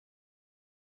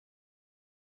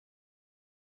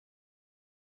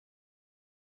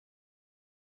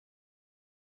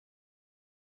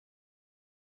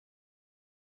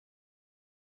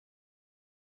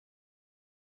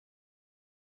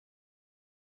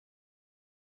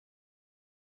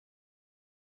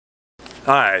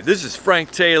Hi, this is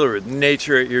Frank Taylor with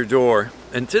Nature at Your Door,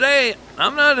 and today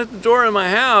I'm not at the door of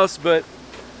my house, but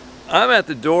I'm at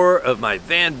the door of my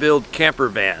van build camper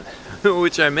van,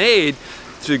 which I made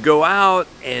to go out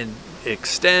and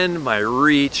extend my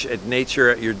reach at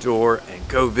Nature at Your Door and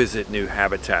go visit new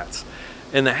habitats.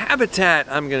 And the habitat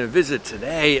I'm going to visit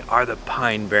today are the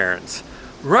Pine Barrens.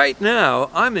 Right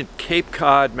now I'm in Cape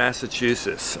Cod,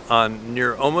 Massachusetts,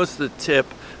 near almost the tip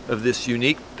of this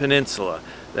unique peninsula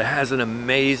that has an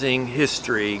amazing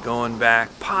history going back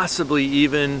possibly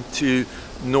even to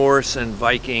Norse and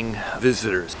Viking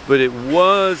visitors. But it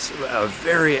was a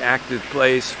very active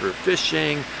place for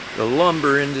fishing, the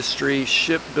lumber industry,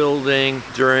 shipbuilding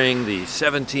during the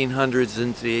 1700s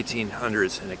into the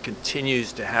 1800s, and it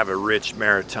continues to have a rich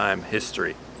maritime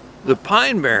history. The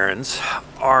Pine Barrens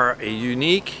are a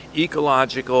unique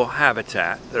ecological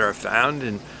habitat that are found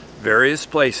in various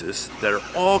places that are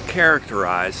all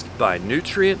characterized by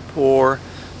nutrient-poor,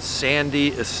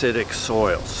 sandy, acidic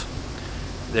soils.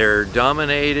 They're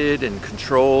dominated and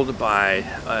controlled by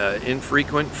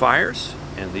infrequent fires,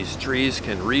 and these trees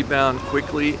can rebound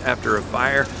quickly after a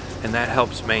fire, and that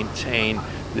helps maintain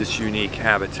this unique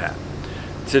habitat.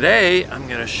 Today, I'm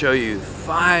going to show you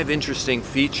 5 interesting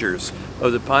features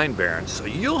of the Pine Barrens so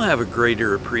you'll have a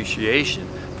greater appreciation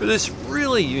for this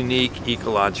really unique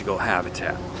ecological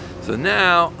habitat. So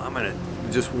now I'm going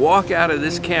to just walk out of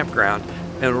this campground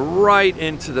and right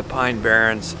into the Pine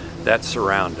Barrens that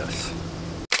surround us.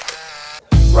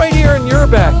 Right here in your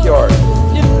backyard.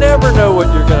 You never know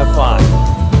what you're going to find.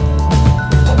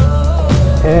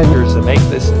 And here's to make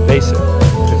this invasive.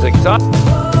 It's exotic.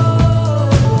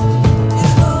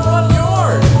 Front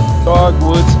yard.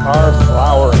 Dogwoods are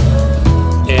flowering.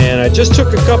 And I just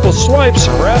took a couple swipes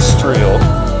of terrestrial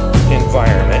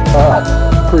environment.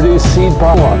 Produce seed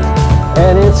pollen,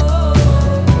 and it's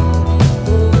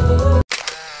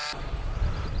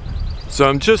so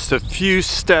I'm just a few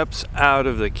steps out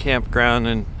of the campground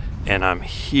and I'm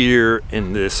here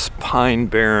in this Pine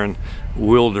Barren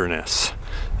wilderness.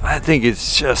 I think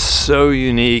it's just so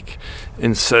unique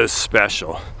and so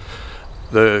special.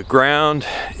 The ground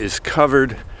is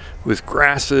covered with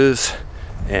grasses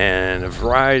and a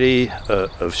variety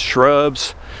of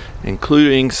shrubs,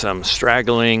 including some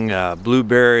straggling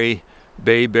blueberry,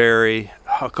 bayberry,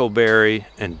 huckleberry,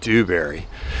 and dewberry.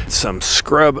 Some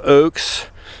scrub oaks,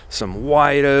 some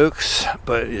white oaks,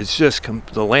 but it's just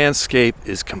the landscape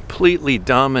is completely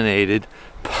dominated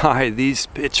by these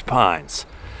pitch pines.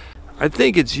 I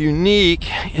think it's unique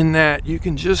in that you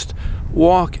can just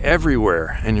walk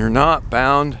everywhere and you're not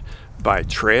bound by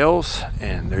trails,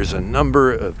 and there's a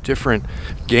number of different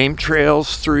game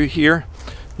trails through here.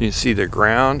 You can see the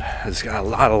ground has got a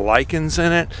lot of lichens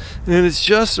in it, and it's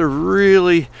just a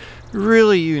really,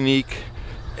 really unique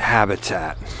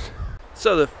habitat.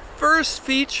 So the first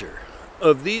feature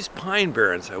of these Pine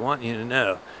Barrens I want you to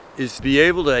know is to be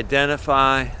able to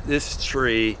identify this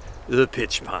tree, the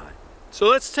pitch pine. So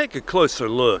let's take a closer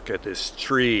look at this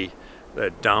tree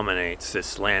that dominates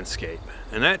this landscape.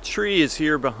 And that tree is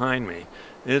here behind me,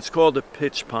 and it's called a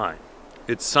pitch pine.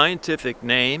 Its scientific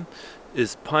name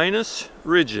is Pinus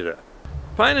rigida.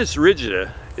 Pinus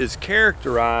rigida is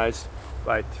characterized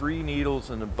by 3 needles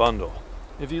in a bundle.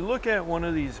 If you look at one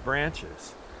of these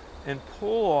branches and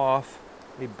pull off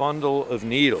a bundle of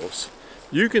needles,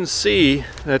 you can see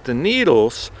that the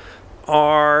needles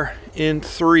are in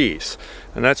 3s,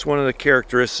 and that's one of the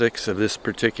characteristics of this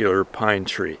particular pine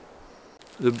tree.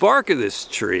 The bark of this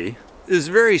tree is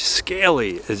very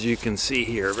scaly, as you can see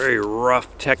here, very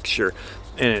rough texture,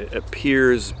 and it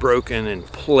appears broken in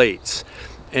plates,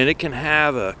 and it can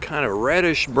have a kind of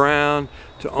reddish brown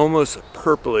to almost a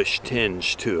purplish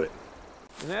tinge to it.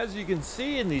 And as you can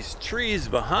see in these trees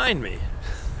behind me,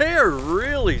 they are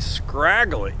really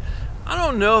scraggly. I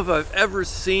don't know if I've ever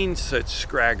seen such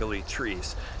scraggly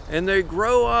trees, and they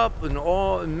grow up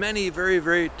in many very,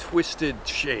 very twisted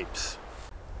shapes.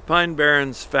 Pine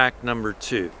Barrens fact number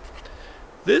 2.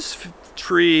 This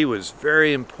tree was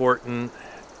very important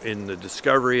in the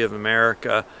discovery of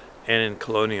America and in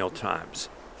colonial times.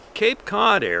 Cape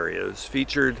Cod area is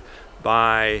featured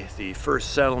by the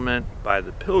first settlement by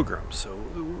the Pilgrims, so it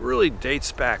really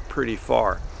dates back pretty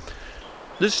far.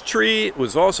 This tree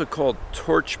was also called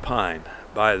torch pine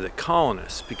by the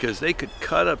colonists because they could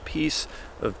cut a piece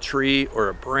of tree or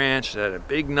a branch that had a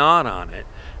big knot on it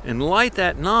and light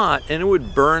that knot, and it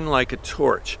would burn like a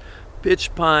torch.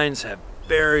 Pitch pines have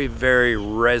very, very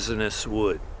resinous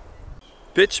wood.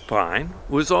 Pitch pine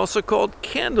was also called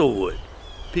candlewood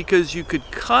because you could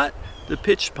cut the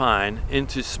pitch pine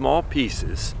into small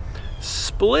pieces,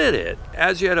 split it.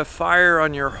 As you had a fire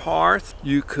on your hearth,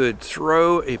 you could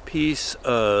throw a piece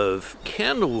of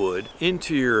candlewood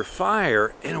into your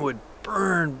fire and it would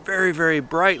burn very, very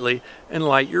brightly and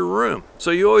light your room.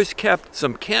 So you always kept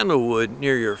some candlewood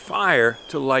near your fire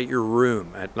to light your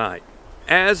room at night.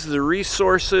 As the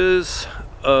resources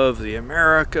of the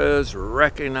Americas were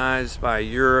recognized by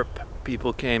Europe,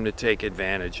 people came to take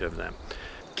advantage of them.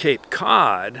 Cape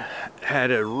Cod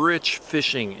had a rich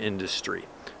fishing industry,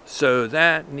 so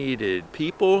that needed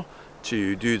people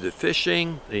to do the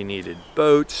fishing. They needed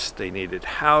boats, they needed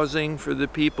housing for the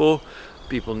people.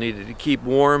 People needed to keep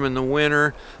warm in the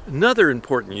winter. Another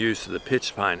important use of the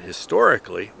pitch pine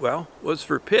historically, well, was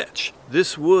for pitch.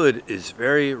 This wood is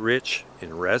very rich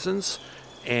in resins,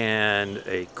 and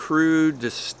a crude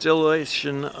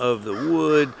distillation of the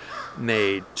wood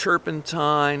made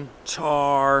turpentine,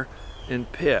 tar,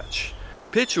 and pitch.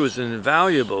 Pitch was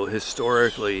invaluable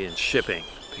historically in shipping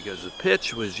because the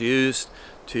pitch was used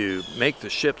to make the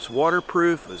ships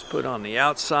waterproof. It was put on the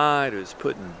outside, it was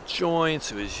put in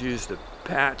joints, it was used to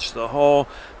patch the hull.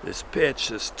 This pitch,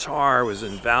 this tar, was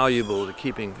invaluable to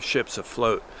keeping ships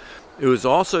afloat. It was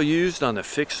also used on the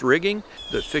fixed rigging.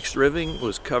 The fixed rigging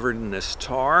was covered in this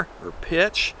tar or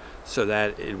pitch so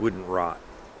that it wouldn't rot.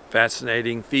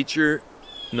 Fascinating feature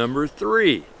number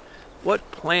 3.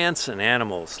 What plants and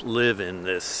animals live in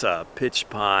this pitch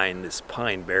pine, this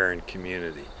Pine Barren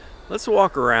community? Let's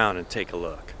walk around and take a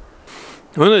look.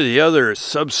 One of the other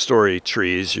sub-story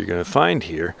trees you're going to find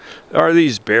here are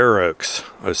these bare oaks,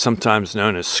 or sometimes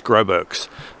known as scrub oaks,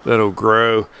 that'll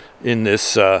grow in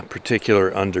this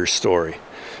particular understory.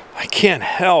 I can't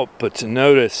help but to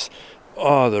notice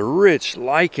the rich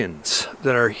lichens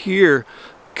that are here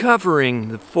covering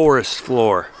the forest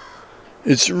floor.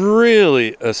 It's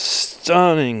really a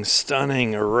stunning,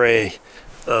 stunning array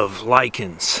of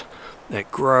lichens that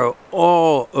grow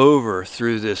all over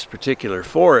through this particular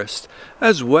forest,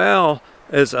 as well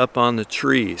as up on the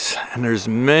trees. And there's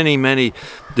many, many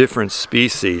different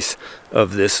species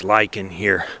of this lichen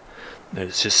here.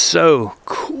 It's just so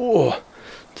cool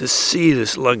to see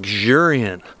this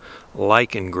luxuriant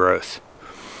lichen growth.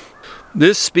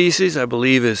 This species, I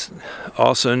believe, is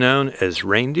also known as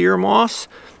reindeer moss,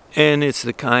 and it's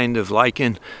the kind of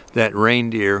lichen that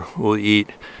reindeer will eat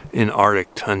in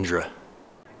Arctic tundra.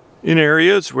 In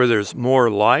areas where there's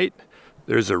more light,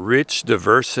 there's a rich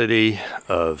diversity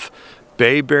of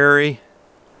bayberry,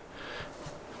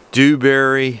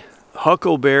 dewberry,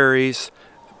 huckleberries,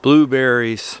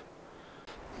 blueberries.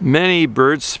 Many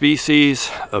bird species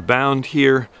abound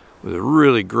here with a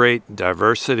really great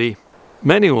diversity.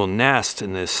 Many will nest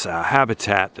in this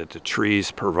habitat that the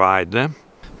trees provide them.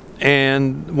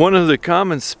 And one of the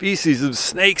common species of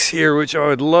snakes here, which I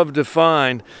would love to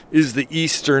find, is the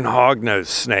eastern hognose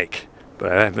snake.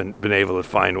 But I haven't been able to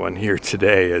find one here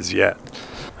today as yet.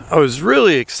 I was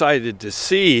really excited to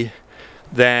see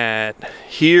that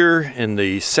here in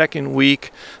the second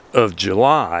week of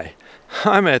July,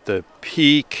 I'm at the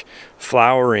peak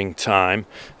flowering time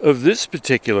of this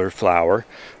particular flower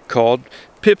called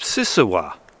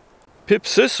Pipsissewa.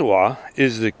 Pipsissewa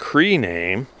is the Cree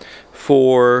name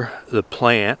for the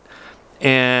plant,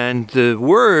 and the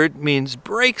word means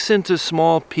breaks into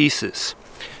small pieces,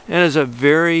 and is a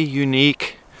very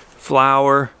unique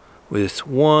flower with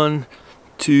 1,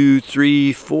 2,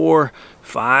 3, 4,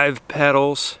 5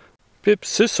 petals.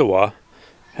 Pipsissewa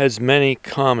has many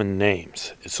common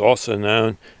names. It's also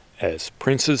known as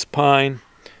prince's pine.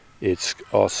 It's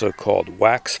also called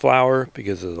wax flower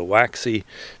because of the waxy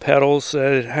petals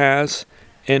that it has,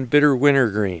 and bitter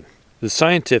wintergreen. The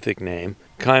scientific name,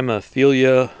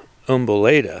 Chimaphila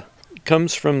umbellata,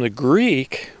 comes from the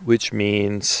Greek, which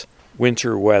means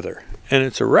winter weather. And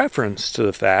it's a reference to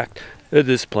the fact that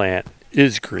this plant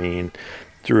is green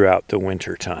throughout the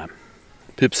winter time.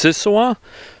 Pipsissewa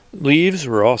leaves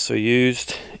were also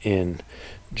used in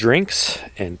drinks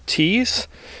and teas,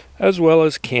 as well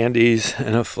as candies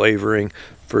and a flavoring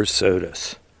for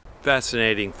sodas.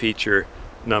 Fascinating feature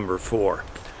number 4.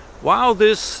 While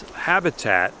this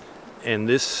habitat and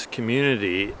this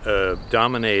community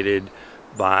dominated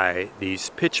by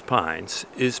these pitch pines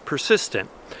is persistent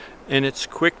and it's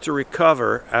quick to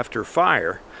recover after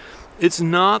fire, it's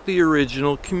not the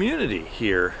original community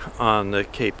here on the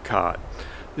Cape Cod.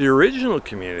 The original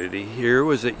community here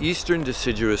was the eastern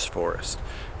deciduous forest.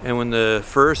 And when the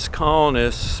first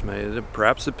colonists,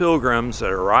 perhaps the pilgrims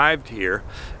that arrived here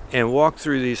and walked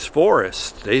through these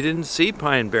forests, they didn't see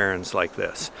pine barrens like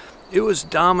this. It was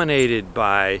dominated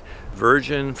by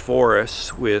virgin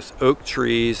forests with oak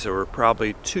trees that were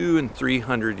probably 200 and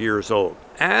 300 years old.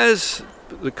 As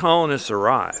the colonists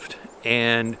arrived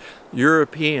and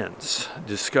Europeans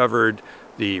discovered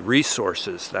the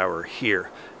resources that were here.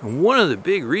 And one of the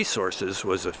big resources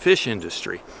was the fish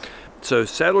industry. So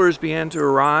settlers began to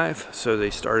arrive, so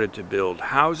they started to build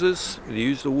houses,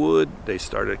 use the wood. They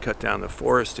started to cut down the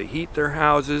forest to heat their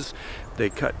houses.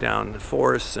 They cut down the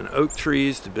forests and oak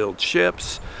trees to build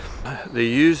ships. They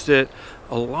used it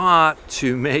a lot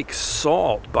to make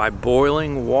salt by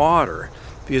boiling water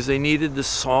because they needed the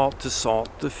salt to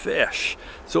salt the fish.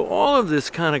 So all of this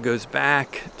kind of goes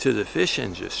back to the fish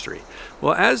industry.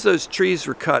 Well, as those trees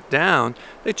were cut down,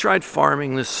 they tried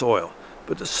farming the soil.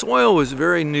 But the soil was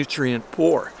very nutrient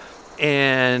poor.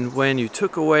 And when you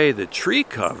took away the tree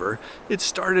cover, it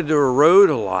started to erode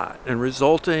a lot and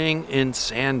resulting in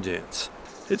sand dunes.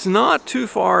 It's not too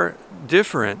far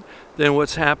different than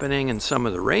what's happening in some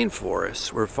of the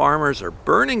rainforests, where farmers are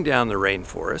burning down the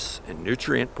rainforests in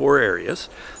nutrient poor areas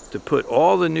to put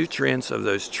all the nutrients of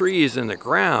those trees in the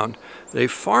ground. They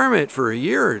farm it for a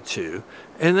year or two,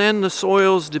 and then the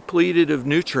soil's depleted of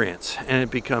nutrients and it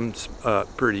becomes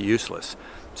pretty useless.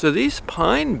 So these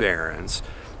pine barrens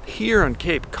here on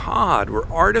Cape Cod were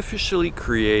artificially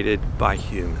created by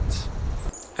humans.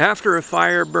 After a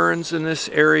fire burns in this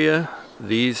area,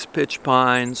 these pitch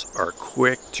pines are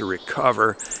quick to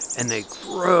recover, and they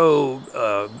grow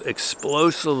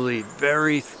explosively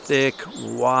very thick,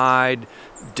 wide,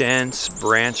 dense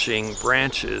branching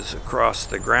branches across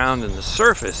the ground and the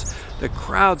surface that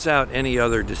crowds out any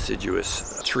other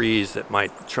deciduous trees that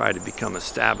might try to become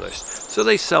established. So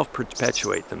they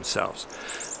self-perpetuate themselves.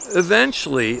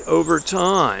 Eventually, over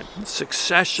time,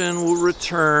 succession will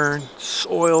return,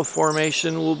 soil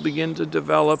formation will begin to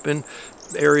develop in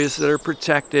areas that are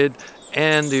protected,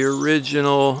 and the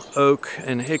original oak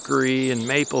and hickory and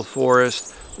maple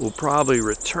forest will probably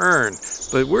return.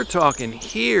 But we're talking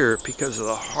here because of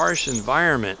the harsh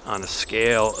environment on a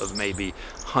scale of maybe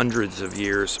hundreds of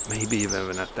years, maybe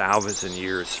even 1,000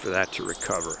 years for that to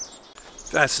recover.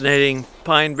 Fascinating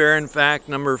pine barren fact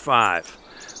number 5.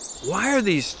 Why are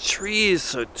these trees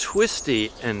so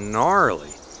twisty and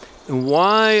gnarly? And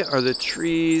why are the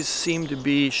trees seem to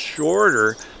be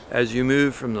shorter as you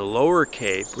move from the lower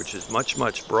Cape, which is much,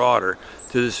 much broader,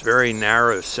 to this very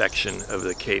narrow section of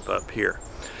the Cape up here?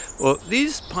 Well,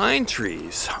 these pine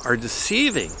trees are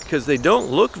deceiving because they don't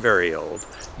look very old,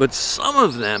 but some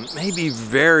of them may be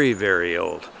very, very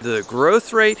old. The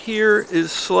growth rate here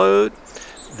is slowed.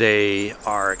 They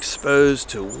are exposed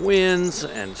to winds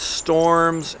and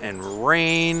storms and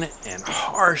rain and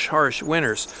harsh, harsh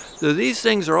winters. So these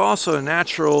things are also a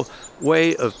natural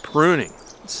way of pruning.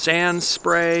 Sand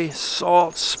spray,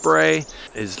 salt spray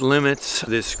limits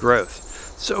this growth.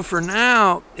 So for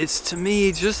now, it's to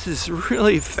me just this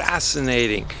really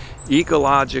fascinating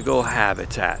ecological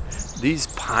habitat, these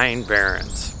pine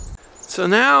barrens. So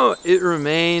now it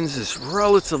remains this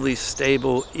relatively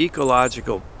stable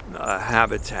ecological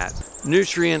habitat.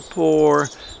 Nutrient poor,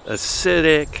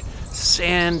 acidic,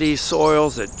 sandy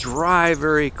soils that dry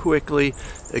very quickly,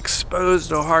 exposed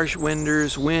to harsh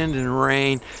winters, wind and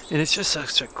rain, and it's just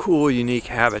such a cool, unique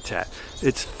habitat.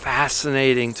 It's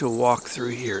fascinating to walk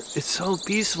through here. It's so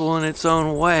peaceful in its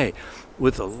own way,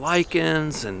 with the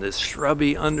lichens and this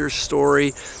shrubby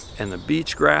understory and the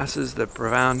beach grasses that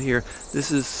are found here.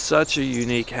 This is such a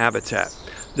unique habitat.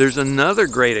 There's another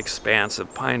great expanse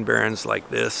of pine barrens like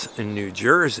this in New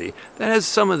Jersey that has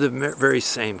some of the very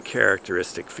same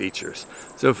characteristic features.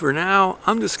 So for now,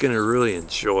 I'm just going to really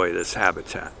enjoy this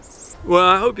habitat. Well,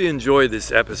 I hope you enjoyed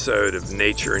this episode of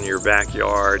Nature in Your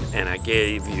Backyard, and I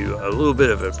gave you a little bit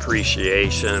of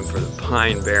appreciation for the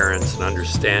pine barrens and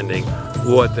understanding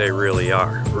what they really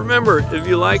are. Remember, if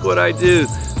you like what I do,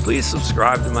 please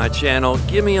subscribe to my channel,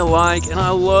 give me a like, and I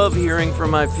love hearing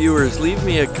from my viewers. Leave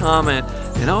me a comment,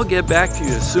 and I'll get back to you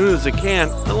as soon as I can,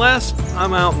 unless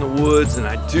I'm out in the woods and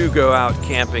I do go out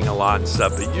camping a lot and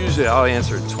stuff, but usually I'll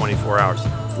answer in 24 hours.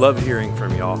 Love hearing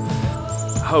from y'all.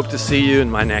 I hope to see you in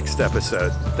my next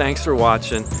episode. Thanks for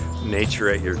watching Nature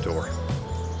at Your Door.